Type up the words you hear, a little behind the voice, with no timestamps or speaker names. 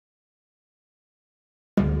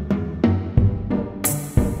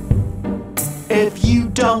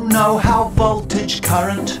don't know how voltage,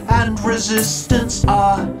 current and resistance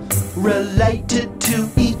are related to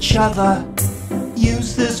each other,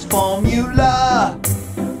 use this formula.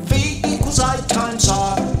 V equals I times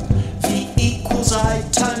R. V equals I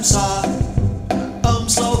times R.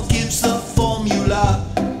 Ohm's law gives the formula.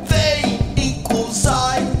 V equals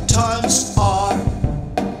I times R.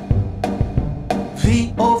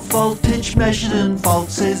 V, or voltage measured in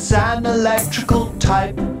volts, is an electrical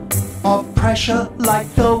type of pressure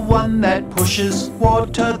like the one that pushes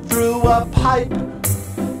water through a pipe.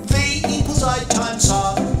 V equals I times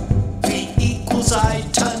R. V equals I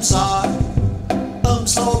times R.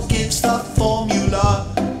 Ohm's law gives the formula.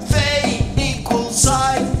 V equals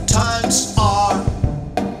I times R.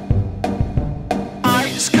 I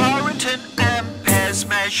is current in amperes,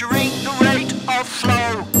 measuring the rate of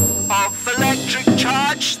flow of electric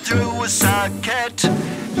charge through a circuit.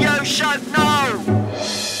 You should know.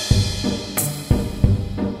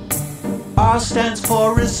 R stands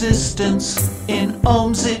for resistance. In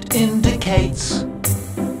ohms it indicates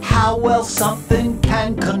how well something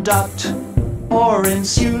can conduct or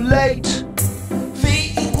insulate.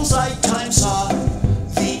 V equals I times